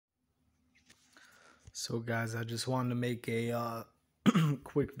So guys, I just wanted to make a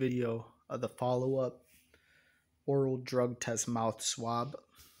quick video of the follow-up oral drug test mouth swab.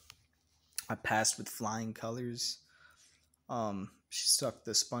 I passed with flying colors. She stuck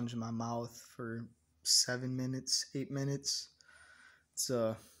the sponge in my mouth for 7 minutes, 8 minutes. It's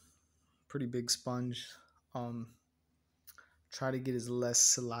a pretty big sponge. Try to get as less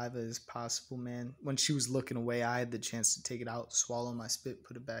saliva as possible, man. When she was looking away, I had the chance to take it out, swallow my spit,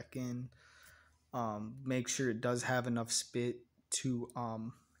 put it back in. Make sure it does have enough spit to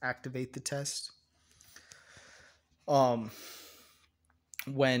activate the test. When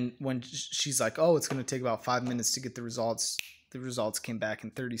she's like, oh, it's going to take about 5 minutes to get the results came back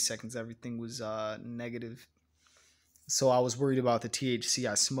in 30 seconds. Everything was negative. So I was worried about the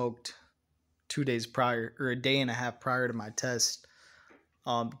THC I smoked 2 days prior, or a day and a half prior to my test.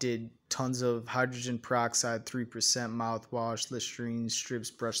 Did tons of hydrogen peroxide, 3% mouthwash, Listerine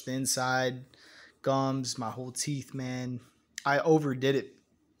strips, brushed the inside, gums, my whole teeth, man. I overdid it.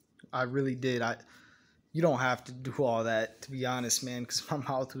 I really did. You don't have to do all that, to be honest, man, because my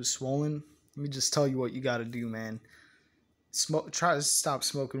mouth was swollen. Let me just tell you what you got to do, man. Try to stop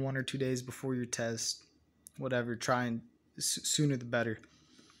smoking 1 or 2 days before your test. Whatever. Try and sooner the better.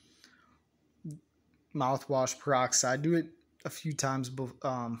 Mouthwash, peroxide. Do it a few times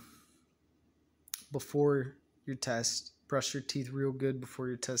before your test. Brush your teeth real good before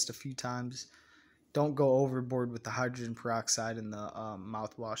your test a few times. Don't go overboard with the hydrogen peroxide and the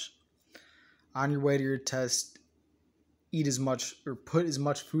mouthwash. On your way to your test, eat as much or put as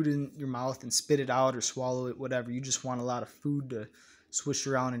much food in your mouth and spit it out or swallow it, whatever. You just want a lot of food to swish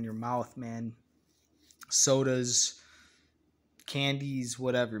around in your mouth, man. Sodas, candies,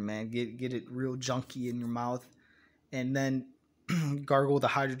 whatever, man. Get it real junky in your mouth. And then gargle the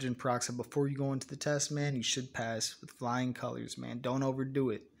hydrogen peroxide before you go into the test, man. You should pass with flying colors, man. Don't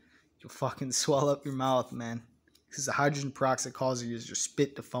overdo it. You'll fucking swell up your mouth, man. Because the hydrogen peroxide causes your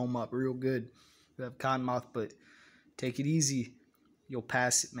spit to foam up real good. You have cotton mouth, but take it easy. You'll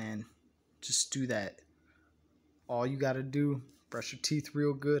pass it, man. Just do that. All you got to do, brush your teeth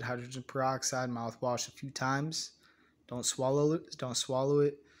real good, hydrogen peroxide, mouthwash a few times. Don't swallow it.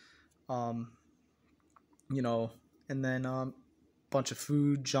 And then bunch of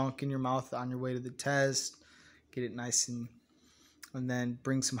food, junk in your mouth on your way to the test. Get it nice and then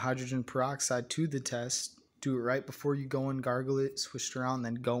bring some hydrogen peroxide to the test. Do it right before you go in, gargle it, swish it around,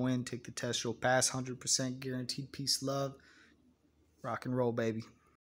 then go in, take the test. You'll pass, 100% guaranteed. Peace, love. Rock and roll, baby.